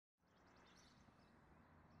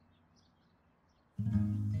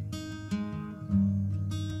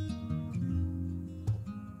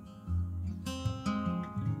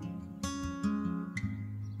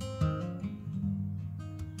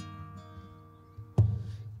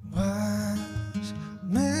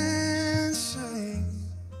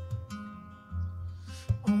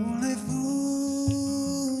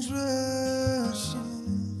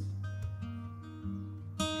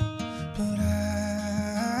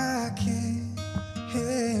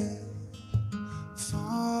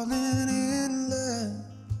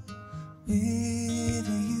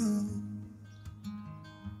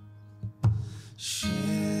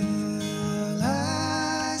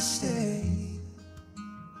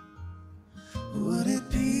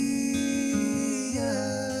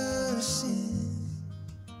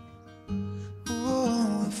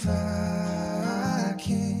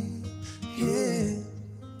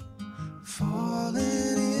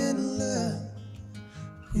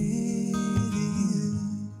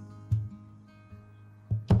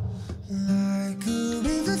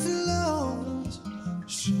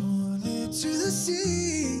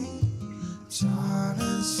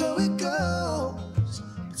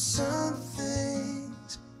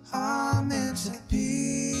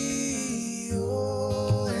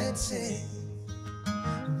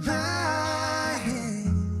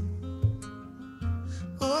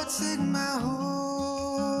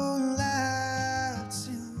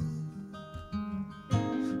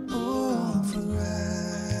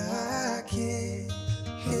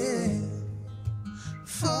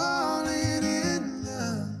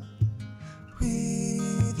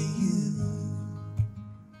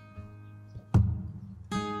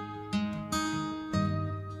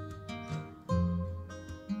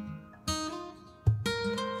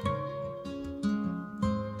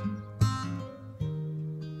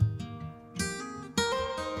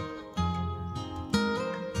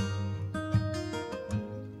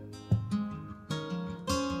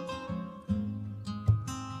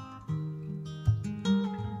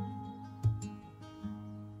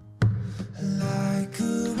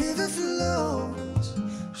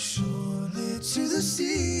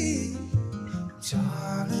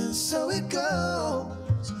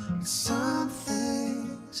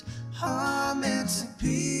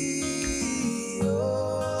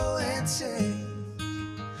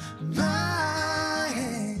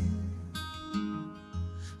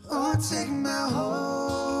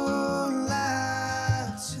whole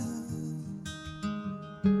life too.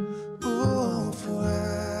 Oh, for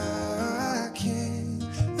I can't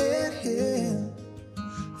let him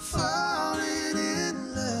falling in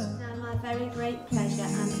love. Now, my very great pleasure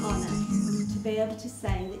and honour to be able to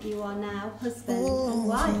say that you are now husband and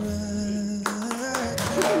wife.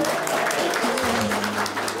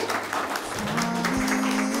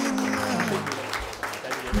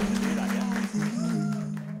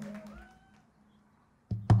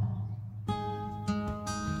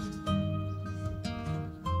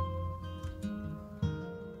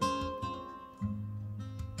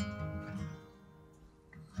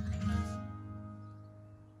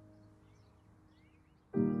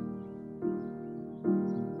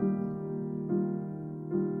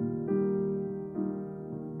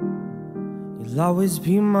 You'll always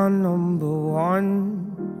be my number one.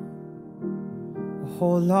 A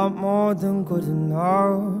whole lot more than good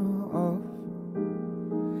enough.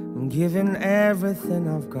 I'm giving everything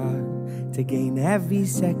I've got to gain every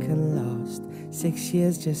second lost. 6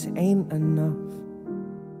 years just ain't enough.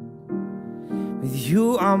 With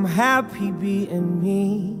you I'm happy being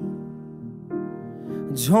me.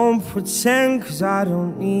 Don't pretend, 'cause I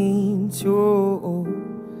don't need to.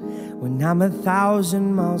 When I'm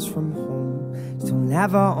 1,000 miles from home, still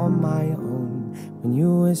never on my own. When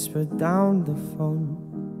you whisper down the phone,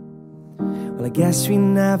 well, I guess we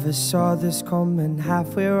never saw this coming.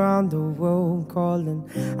 Halfway around the world calling.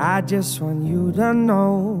 I just want you to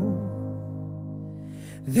know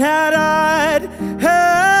that I'd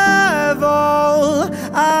have all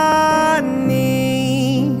I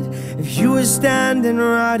need if you were standing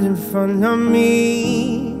right in front of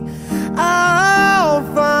me. I'll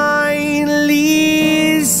finally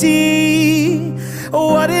see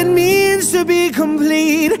what it means to be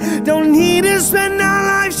complete. Don't need to spend our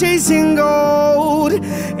life chasing gold.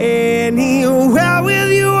 Anywhere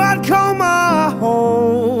with you I'd call my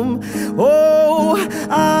home. Oh,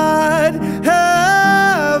 I'd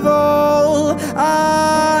have all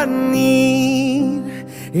I need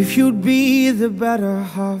if you'd be the better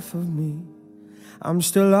half of me. I'm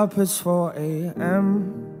still up at 4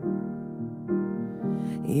 a.m.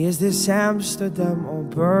 Is this Amsterdam or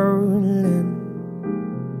Berlin?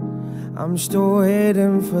 I'm still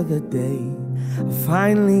waiting for the day I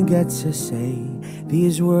finally get to say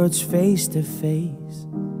these words face to face.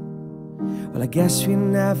 Well, I guess we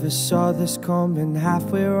never saw this coming.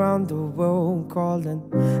 Halfway around the world calling.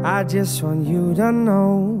 I just want you to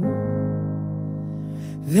know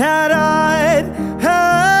that I'd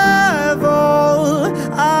have all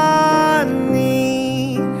I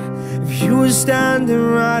need if you were standing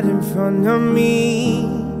right in front of me.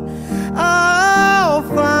 I'll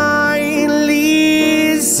finally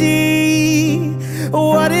see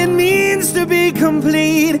what it means to be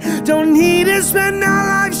complete. Don't need to spend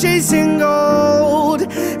our life chasing gold.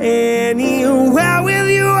 Anywhere with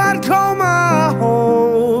you I'd call my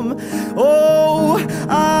home. Oh,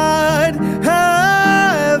 I'd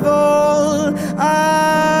have all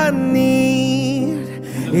I need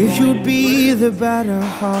if you'd be the better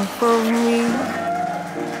half of me.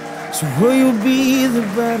 So will you be the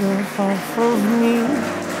better half of me?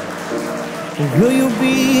 Or will you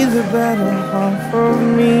be the better half of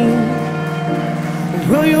me? Or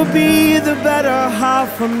will you be the better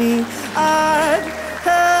half of me? I'd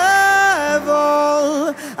have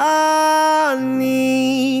all I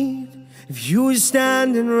need if you were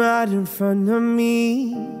standing right in front of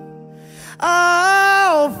me.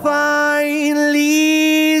 I'll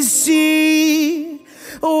finally see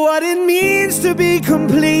what it means to be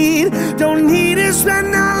complete. Don't need to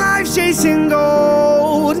spend our life chasing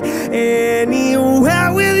gold.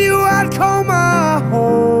 Anywhere with you I'd call my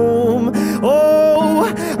home. Oh,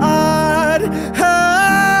 I'd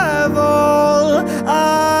have all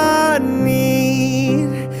I need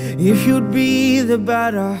if you'd be the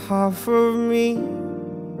better half of me.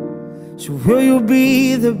 So will you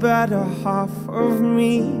be the better half of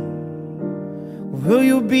me? Will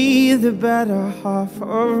you be the better half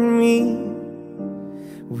of me?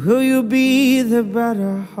 Will you be the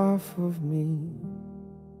better half of me?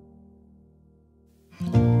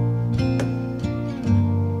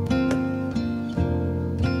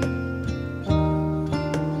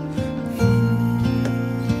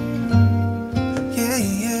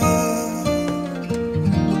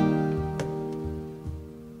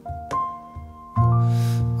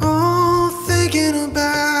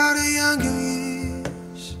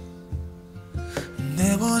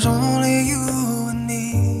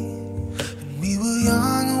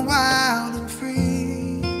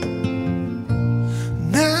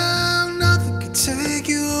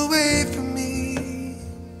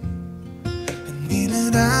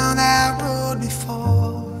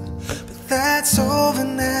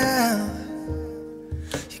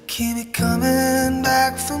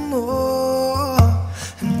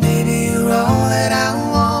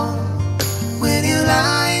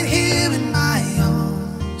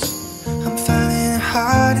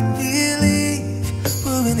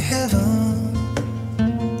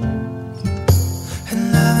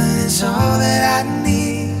 is all that I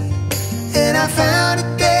need, and I found it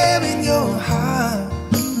there in your heart.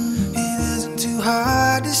 It isn't too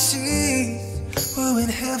hard to see, we're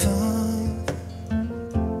in heaven.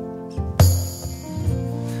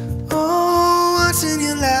 Oh, once in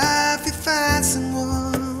your life you find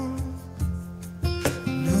someone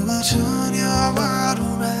who will turn your world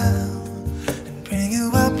around and bring you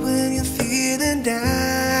up when you're feeling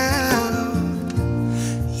down.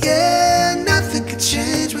 Yeah, nothing could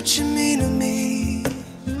change what you mean to me.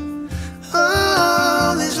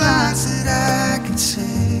 Oh, there's lots that I can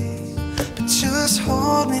say, but just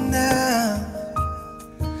hold me now,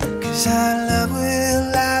 'cause our love will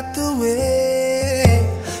light the way.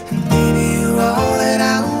 And baby, you're all that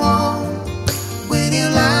I want when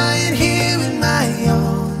you're lying here in my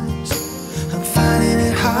arms. I'm finding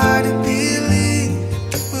it hard to believe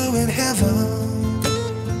we're in heaven.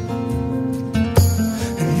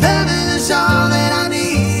 And loving is all that I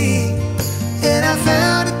need, and I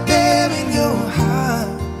found it there in your heart.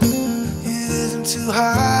 It isn't too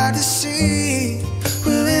hard to see,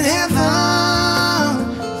 we're in heaven.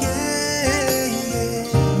 Yeah,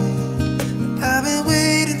 yeah. I've been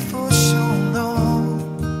waiting for so long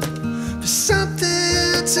for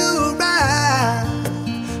something to rise,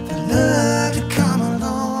 for love to come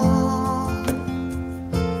along.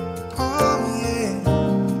 Oh yeah.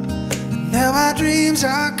 Now our dreams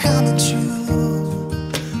are coming true,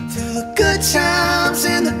 through the good times